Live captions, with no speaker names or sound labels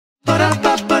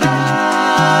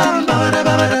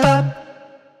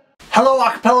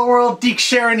Deke,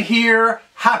 Sharon here.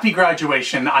 Happy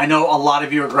graduation. I know a lot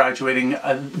of you are graduating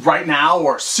right now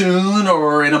or soon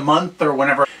or in a month or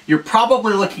whenever. You're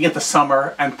probably looking at the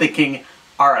summer and thinking,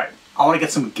 all right, I want to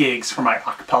get some gigs for my a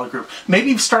cappella group. Maybe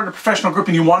you've started a professional group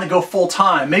and you want to go full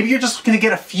time. Maybe you're just looking to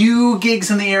get a few gigs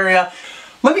in the area.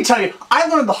 Let me tell you, I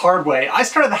learned the hard way. I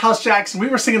started the House Jacks and we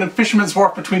were singing in Fisherman's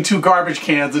Wharf between two garbage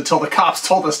cans until the cops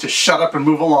told us to shut up and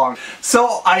move along.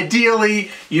 So ideally,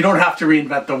 you don't have to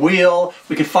reinvent the wheel.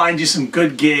 We can find you some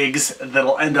good gigs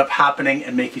that'll end up happening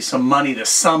and make you some money this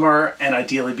summer and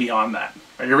ideally beyond that.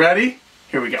 Are you ready?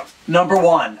 Here we go. Number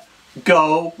one.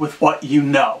 Go with what you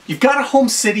know. You've got a home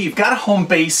city, you've got a home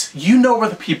base, you know where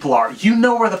the people are, you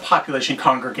know where the population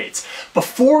congregates.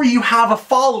 Before you have a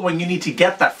following, you need to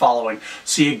get that following.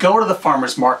 So you go to the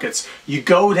farmers markets, you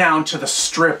go down to the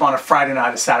strip on a Friday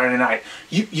night, a Saturday night.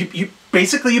 You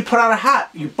basically put out a hat,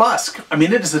 you busk. I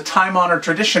mean, it is a time-honored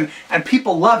tradition and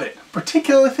people love it,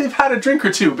 particularly if they've had a drink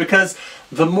or two, because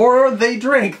the more they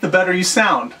drink, the better you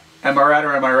sound. Am I right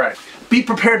or am I right? Be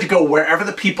prepared to go wherever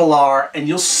the people are and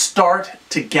you'll start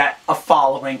to get a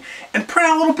following. And print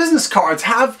out little business cards.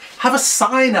 Have a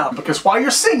sign up, because while you're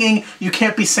singing, you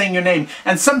can't be saying your name.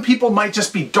 And some people might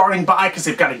just be darting by because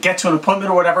they've got to get to an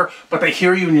appointment or whatever, but they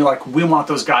hear you and you're like, we want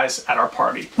those guys at our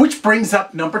party. Which brings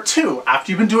up number two.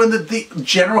 After you've been doing the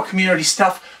general community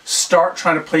stuff, start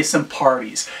trying to play some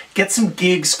parties. Get some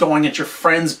gigs going at your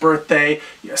friend's birthday,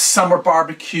 summer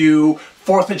barbecue,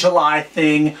 4th of July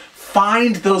thing.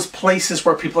 Find those places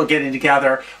where people are getting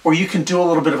together, where you can do a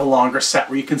little bit of a longer set,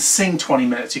 where you can sing 20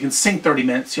 minutes, you can sing 30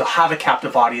 minutes, you'll have a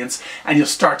captive audience, and you'll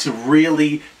start to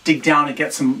really dig down and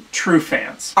get some true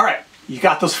fans. All right, you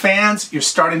got those fans, you're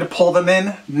starting to pull them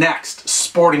in. Next,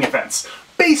 sporting events.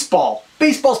 Baseball.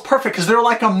 Baseball's perfect because there are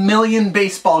like 1 million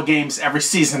baseball games every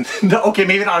season. Okay,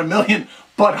 maybe not 1 million,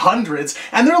 but hundreds,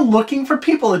 and they're looking for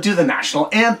people to do the national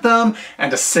anthem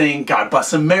and to sing God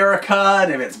Bless America,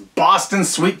 and if it's Boston,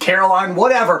 Sweet Caroline,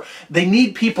 whatever. They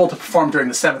need people to perform during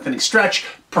the 7th inning stretch,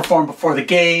 perform before the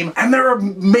game, and there are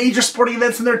major sporting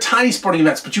events and there are tiny sporting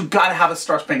events, but you've got to have a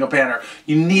Star Spangled Banner.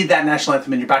 You need that national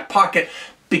anthem in your back pocket,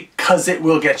 because it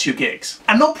will get you gigs.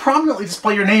 And they'll prominently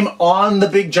display your name on the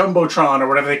big Jumbotron or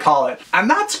whatever they call it. And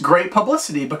that's great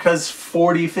publicity because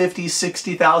 40, 50,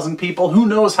 60,000 people, who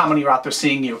knows how many are out there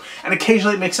seeing you. And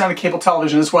occasionally it makes it on cable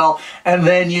television as well. And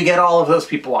then you get all of those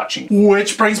people watching.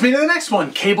 Which brings me to the next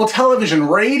one. Cable television,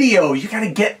 radio. You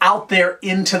gotta get out there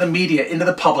into the media, into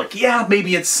the public. Yeah,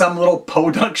 maybe it's some little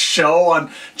podunk show on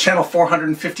channel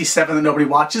 457 that nobody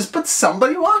watches, but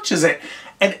somebody watches it.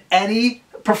 And any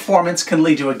performance can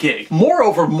lead to a gig.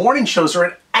 Moreover, morning shows are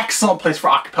an excellent place for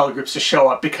a cappella groups to show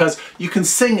up because you can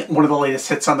sing one of the latest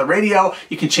hits on the radio,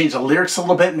 you can change the lyrics a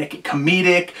little bit, make it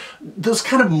comedic. Those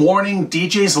kind of morning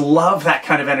DJs love that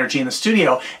kind of energy in the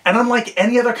studio, and unlike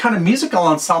any other kind of musical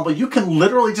ensemble, you can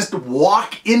literally just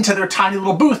walk into their tiny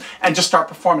little booth and just start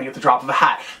performing at the drop of a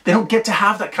hat. They don't get to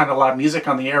have that kind of loud music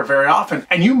on the air very often,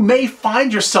 and you may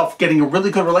find yourself getting a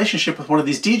really good relationship with one of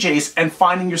these DJs and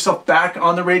finding yourself back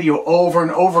on the radio over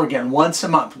and over again, once a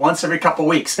month, once every couple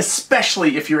weeks,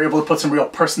 especially if you're able to put some real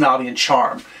personality and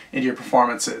charm into your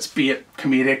performances, be it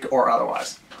comedic or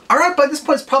otherwise. All right, by this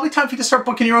point, it's probably time for you to start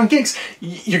booking your own gigs.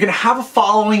 You're gonna have a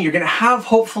following, you're gonna have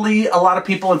hopefully a lot of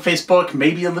people on Facebook,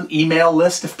 maybe an email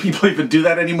list if people even do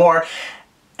that anymore.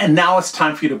 And now it's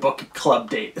time for you to book a club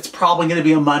date. It's probably gonna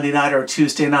be a Monday night or a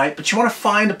Tuesday night, but you wanna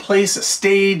find a place, a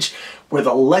stage, where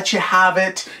they'll let you have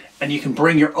it, and you can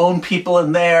bring your own people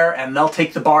in there and they'll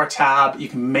take the bar tab. You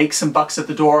can make some bucks at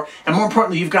the door. And more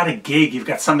importantly, you've got a gig. You've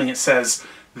got something that says,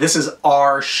 this is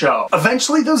our show.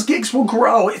 Eventually those gigs will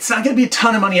grow. It's not gonna be a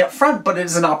ton of money up front, but it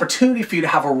is an opportunity for you to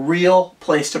have a real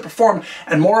place to perform.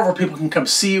 And moreover, people can come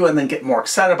see you and then get more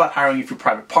excited about hiring you for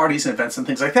private parties and events and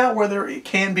things like that, where there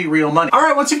can be real money. All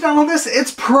right, once you've done all this,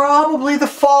 it's probably the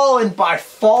fall. And by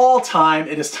fall time,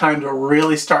 it is time to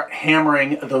really start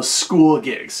hammering those school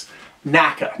gigs.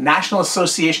 NACA, National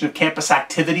Association of Campus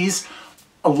Activities,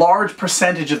 a large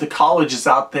percentage of the colleges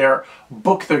out there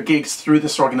book their gigs through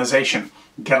this organization.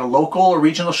 Get a local or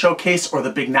regional showcase or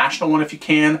the big national one if you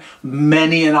can.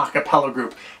 Many an a cappella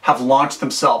group have launched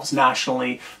themselves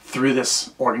nationally through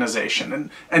this organization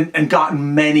and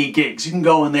gotten many gigs. You can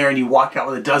go in there and you walk out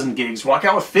with a dozen gigs, walk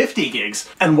out with 50 gigs.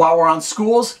 And while we're on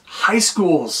schools, high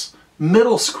schools,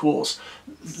 middle schools,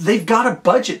 they've got a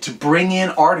budget to bring in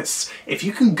artists. If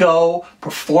you can go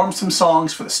perform some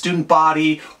songs for the student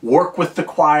body, work with the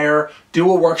choir, do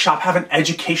a workshop, have an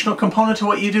educational component to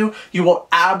what you do, you will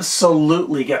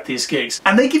absolutely get these gigs.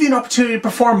 And they give you an opportunity to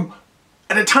perform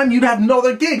at a time you'd have no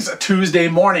other gigs, a Tuesday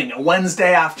morning, a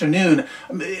Wednesday afternoon.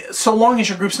 So long as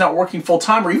your group's not working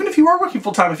full-time, or even if you are working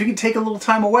full-time, if you can take a little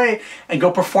time away and go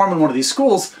perform in one of these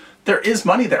schools, there is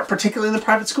money there, particularly in the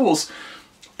private schools.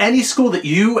 Any school that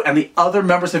you and the other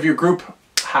members of your group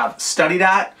have studied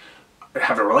at,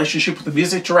 have a relationship with the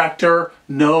music director,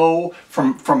 know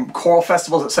from choral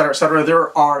festivals, etc.,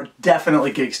 there are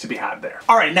definitely gigs to be had there.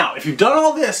 All right, now, if you've done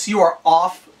all this, you are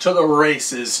off to the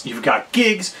races. You've got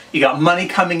gigs, you got money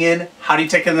coming in. How do you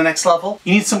take it to the next level?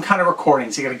 You need some kind of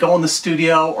recordings. You gotta go in the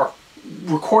studio or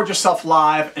record yourself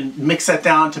live and mix that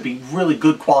down to be really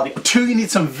good quality. 2, you need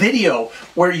some video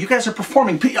where you guys are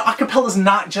performing. Acapella is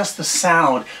not just the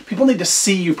sound. People need to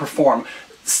see you perform.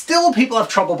 Still, people have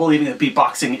trouble believing that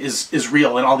beatboxing is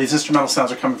real and all these instrumental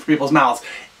sounds are coming from people's mouths.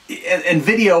 And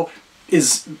video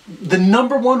is the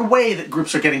 #1 way that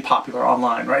groups are getting popular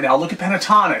online right now. Look at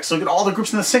Pentatonics, look at all the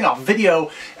groups in the sing-off. Video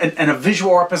and a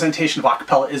visual representation of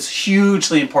acapella is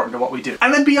hugely important to what we do.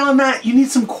 And then beyond that, you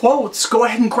need some quotes. Go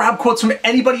ahead and grab quotes from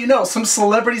anybody you know, some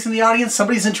celebrities in the audience,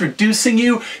 somebody's introducing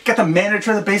you, get the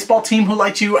manager of the baseball team who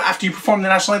liked you after you performed the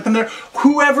national anthem there,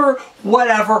 whoever,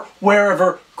 whatever,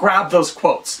 wherever, grab those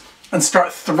quotes and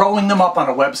start throwing them up on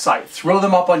a website. Throw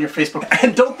them up on your Facebook.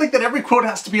 And don't think that every quote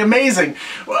has to be amazing.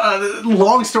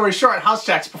 Long story short, House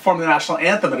Jacks performed the national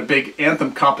anthem at a big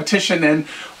anthem competition, and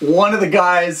one of the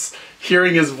guys,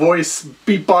 hearing his voice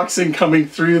beatboxing coming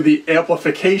through the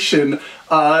amplification,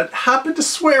 happened to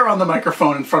swear on the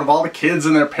microphone in front of all the kids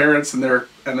and their parents and their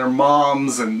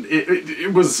moms, and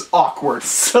it was awkward.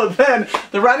 So then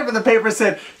the writer for the paper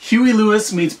said, Huey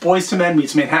Lewis meets Boyz II Men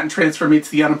meets Manhattan Transfer meets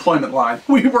the unemployment line.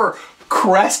 We were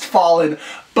crestfallen,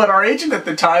 but our agent at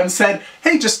the time said,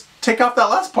 hey, just take off that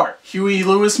last part. Huey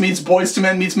Lewis meets Boyz II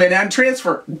Men meets Manhattan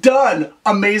Transfer. Done.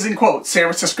 Amazing quote. San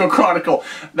Francisco Chronicle.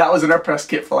 That was in our press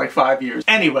kit for like 5 years.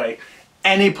 Anyway,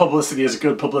 any publicity is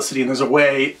good publicity, and there's a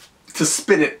way to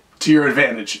spin it to your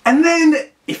advantage. And then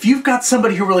if you've got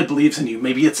somebody who really believes in you,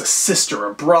 maybe it's a sister,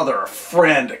 a brother, a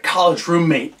friend, a college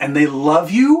roommate, and they love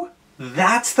you,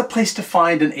 that's the place to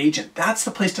find an agent. That's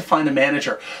the place to find a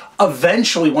manager.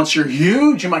 Eventually, once you're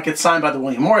huge, you might get signed by the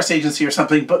William Morris agency or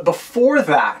something, but before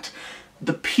that,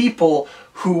 the people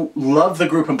who love the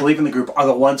group and believe in the group are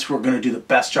the ones who are going to do the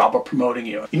best job of promoting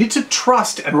you. You need to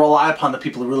trust and rely upon the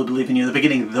people who really believe in you in the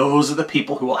beginning. Those are the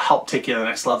people who will help take you to the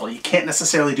next level. You can't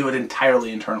necessarily do it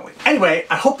entirely internally. Anyway,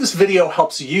 I hope this video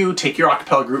helps you take your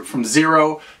acapella group from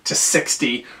 0 to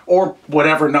 60 or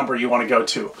whatever number you want to go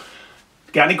to.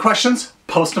 Got any questions?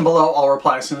 Post them below. I'll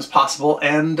reply as soon as possible,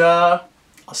 and I'll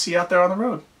see you out there on the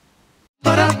road.